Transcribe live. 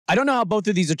I don't know how both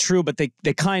of these are true, but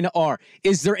they kind of are.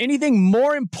 Is there anything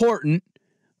more important,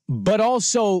 but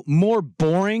also more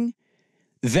boring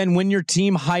than when your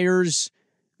team hires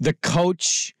the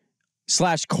coach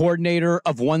 / coordinator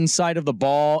of one side of the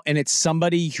ball and it's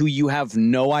somebody who you have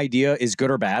no idea is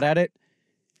good or bad at it?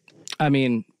 I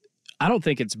mean, I don't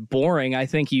think it's boring. I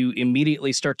think you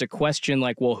immediately start to question,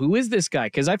 like, well, who is this guy?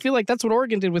 Because I feel like that's what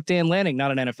Oregon did with Dan Lanning.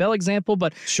 Not an NFL example,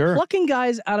 but plucking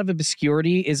guys out of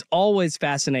obscurity is always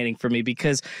fascinating for me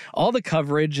because all the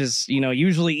coverage is,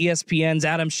 usually ESPN's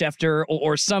Adam Schefter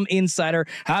or some insider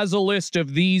has a list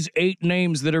of these 8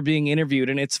 names that are being interviewed.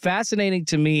 And it's fascinating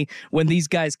to me when these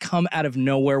guys come out of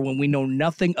nowhere, when we know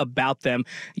nothing about them.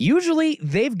 Usually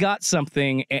they've got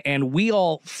something and we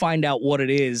all find out what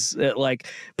it is,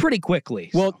 pretty quickly.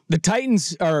 Well, the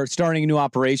Titans are starting a new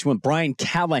operation with Brian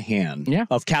Callahan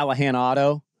of Callahan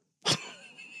Auto.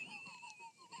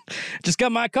 Just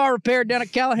got my car repaired down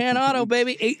at Callahan Auto,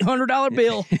 baby. $800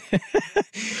 bill.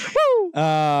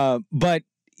 Woo! But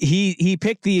he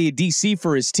picked the DC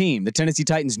for his team. The Tennessee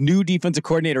Titans' new defensive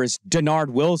coordinator is Denard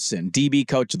Wilson, DB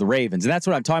coach of the Ravens. And that's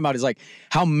what I'm talking about is like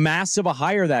how massive a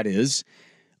hire that is.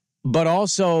 But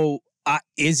also,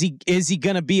 is he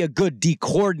going to be a good D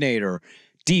coordinator?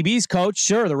 DB's coach,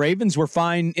 sure, the Ravens were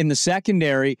fine in the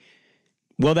secondary.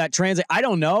 Will that translate? I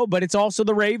don't know, but it's also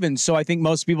the Ravens, so I think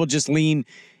most people just lean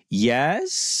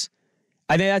yes.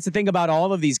 I think that's the thing about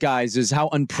all of these guys is how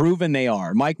unproven they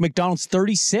are. Mike Macdonald's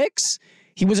 36.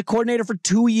 He was a coordinator for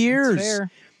 2 years. That's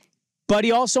fair. But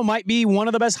he also might be one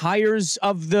of the best hires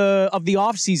of the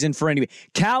offseason for anybody.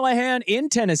 Callahan in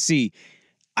Tennessee.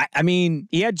 I mean,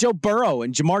 he had Joe Burrow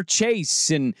and Jamar Chase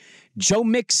and Joe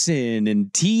Mixon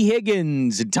and T.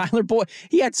 Higgins and Tyler Boyd.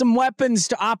 He had some weapons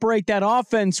to operate that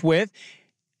offense with.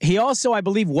 He also, I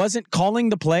believe, wasn't calling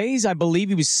the plays. I believe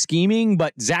he was scheming,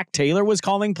 but Zach Taylor was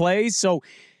calling plays. So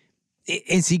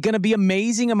is he going to be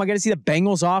amazing? Am I going to see the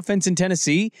Bengals offense in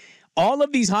Tennessee? All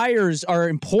of these hires are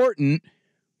important,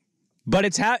 but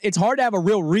it's hard to have a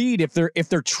real read if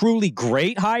they're truly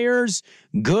great hires,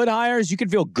 good hires. You can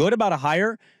feel good about a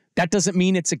hire. That doesn't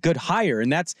mean it's a good hire.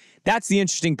 And that's the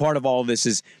interesting part of all of this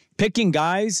is picking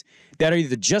guys that are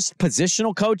either just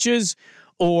positional coaches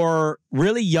or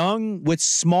really young with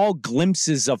small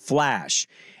glimpses of flash.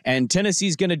 And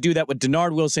Tennessee's going to do that with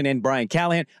Denard Wilson and Brian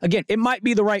Callahan. Again, it might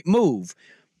be the right move,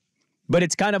 but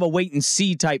it's kind of a wait and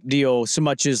see type deal so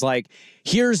much as like,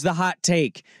 here's the hot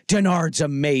take. Denard's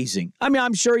amazing. I mean,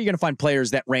 I'm sure you're going to find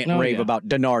players that rant and rave about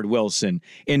Denard Wilson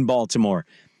in Baltimore.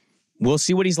 We'll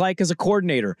see what he's like as a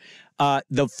coordinator.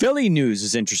 The Philly news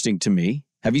is interesting to me.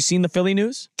 Have you seen the Philly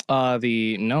news?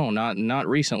 Not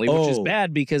recently, which is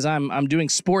bad because I'm doing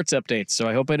sports updates, so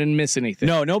I hope I didn't miss anything.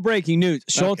 No breaking news.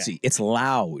 Schultze, okay. It's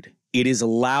loud. It is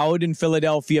loud in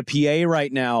Philadelphia, PA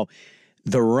right now.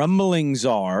 The rumblings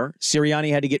are Sirianni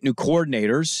had to get new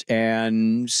coordinators,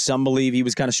 and some believe he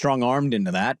was kind of strong-armed into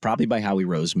that, probably by Howie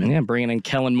Roseman. Yeah, bringing in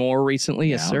Kellen Moore recently.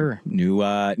 Yes, sir. New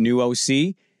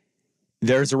OC.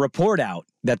 There's a report out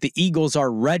that the Eagles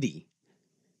are ready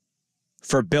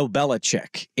for Bill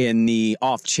Belichick in the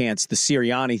off chance the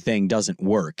Sirianni thing doesn't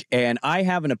work. And I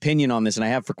have an opinion on this, and I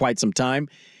have for quite some time.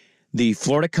 The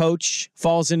Florida coach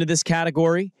falls into this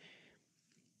category.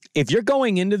 If you're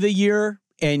going into the year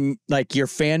and like your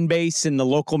fan base and the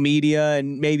local media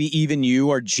and maybe even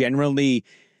you are generally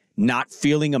not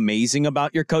feeling amazing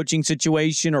about your coaching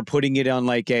situation or putting it on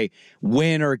like a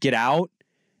win or get out,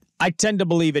 I tend to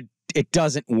believe it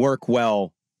doesn't work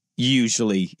well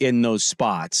usually in those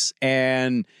spots.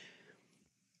 And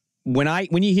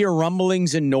when you hear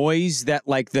rumblings and noise that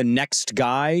like the next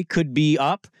guy could be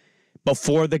up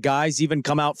before the guys even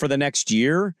come out for the next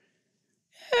year,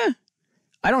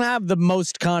 I don't have the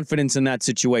most confidence in that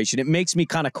situation. It makes me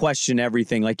kind of question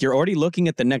everything. Like you're already looking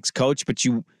at the next coach, but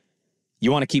you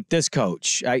want to keep this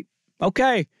coach.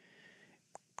 Okay.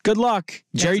 Good luck.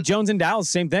 Jerry Jones in Dallas,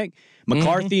 same thing.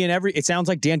 McCarthy and it sounds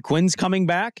like Dan Quinn's coming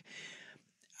back.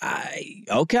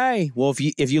 Okay. Well,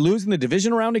 if you lose in the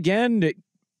division round again,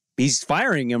 he's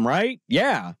firing him, right?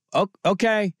 Yeah.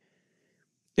 Okay.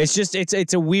 It's just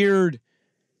it's a weird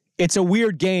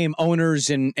game owners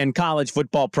and college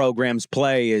football programs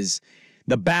play is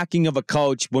the backing of a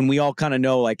coach when we all kind of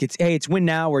know like it's win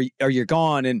now or you're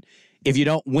gone, and if you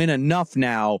don't win enough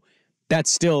now, that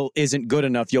still isn't good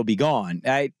enough. You'll be gone.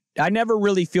 I never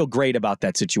really feel great about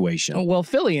that situation. Well,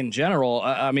 Philly in general,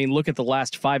 I mean, look at the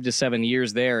last 5 to 7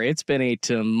 years there. It's been a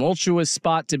tumultuous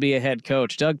spot to be a head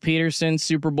coach. Doug Peterson,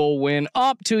 Super Bowl win.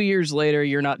 2 years later,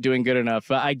 you're not doing good enough.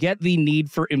 I get the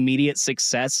need for immediate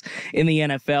success in the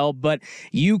NFL, but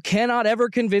you cannot ever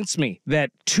convince me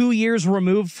that 2 years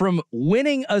removed from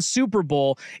winning a Super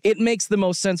Bowl, it makes the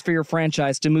most sense for your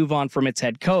franchise to move on from its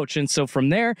head coach. And so from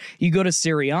there, you go to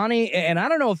Sirianni, and I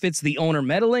don't know if it's the owner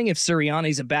meddling, if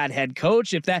Sirianni's a bad head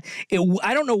coach,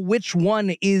 I don't know which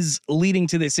one is leading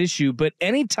to this issue, but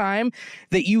anytime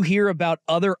that you hear about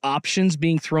other options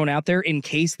being thrown out there in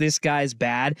case this guy's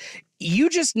bad, you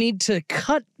just need to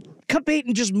cut bait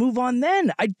and just move on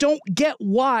then. I don't get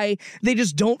why they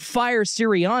just don't fire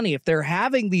Sirianni if they're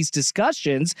having these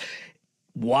discussions.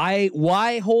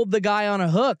 Why hold the guy on a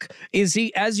hook? Is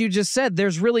he, as you just said,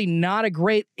 there's really not a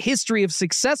great history of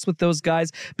success with those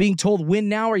guys being told win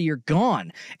now or you're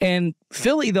gone. And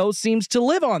Philly, though, seems to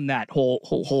live on that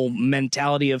whole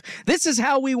mentality of this is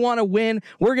how we want to win.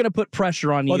 We're going to put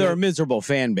pressure on you. Well, they're a miserable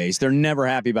fan base. They're never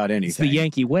happy about anything. It's the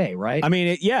Yankee way, right? I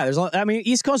mean,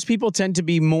 East Coast people tend to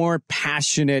be more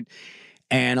passionate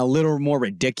and a little more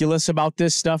ridiculous about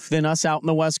this stuff than us out in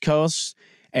the West Coast.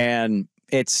 And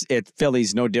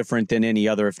Philly's no different than any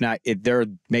other. If not, they're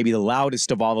maybe the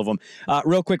loudest of all of them.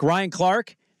 Real quick, Ryan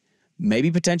Clark maybe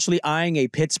potentially eyeing a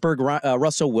Pittsburgh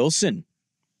Russell Wilson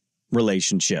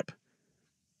relationship.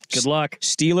 Good luck.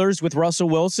 Steelers with Russell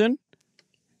Wilson.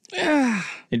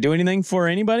 You do anything for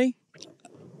anybody?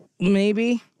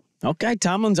 Maybe. Okay,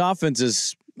 Tomlin's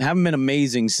offenses haven't been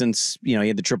amazing since he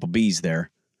had the triple Bs there.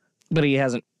 But he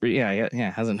hasn't,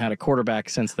 hasn't had a quarterback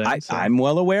since then. I'm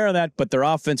well aware of that, but their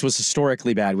offense was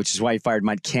historically bad, which is why he fired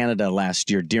Mike Canada last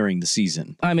year during the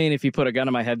season. I mean, if you put a gun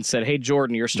to my head and said, hey,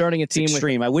 Jordan, you're starting a team with...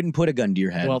 extreme. I wouldn't put a gun to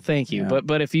your head. Well, thank you. Yeah.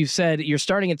 But if you said you're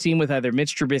starting a team with either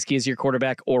Mitch Trubisky as your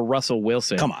quarterback or Russell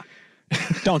Wilson. Come on.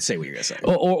 Don't say what you're going to say.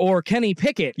 Or Kenny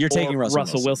Pickett. You're taking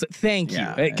Russell Wilson. Thank you.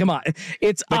 Hey, come on.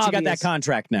 It's But obvious. You got that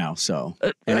contract now, so.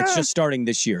 And it's just starting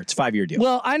this year. It's a 5-year deal.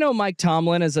 Well, I know Mike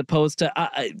Tomlin as opposed to,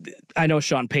 I know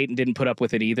Sean Payton didn't put up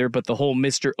with it either, but the whole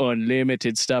Mr.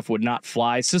 Unlimited stuff would not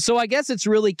fly. So I guess it's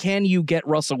really, can you get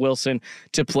Russell Wilson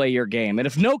to play your game? And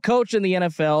if no coach in the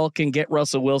NFL can get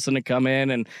Russell Wilson to come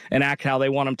in and act how they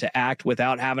want him to act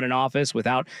without having an office,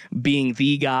 without being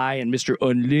the guy and Mr.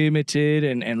 Unlimited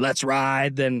and let's ride,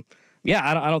 then... yeah,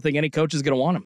 I don't think any coach is going to want him.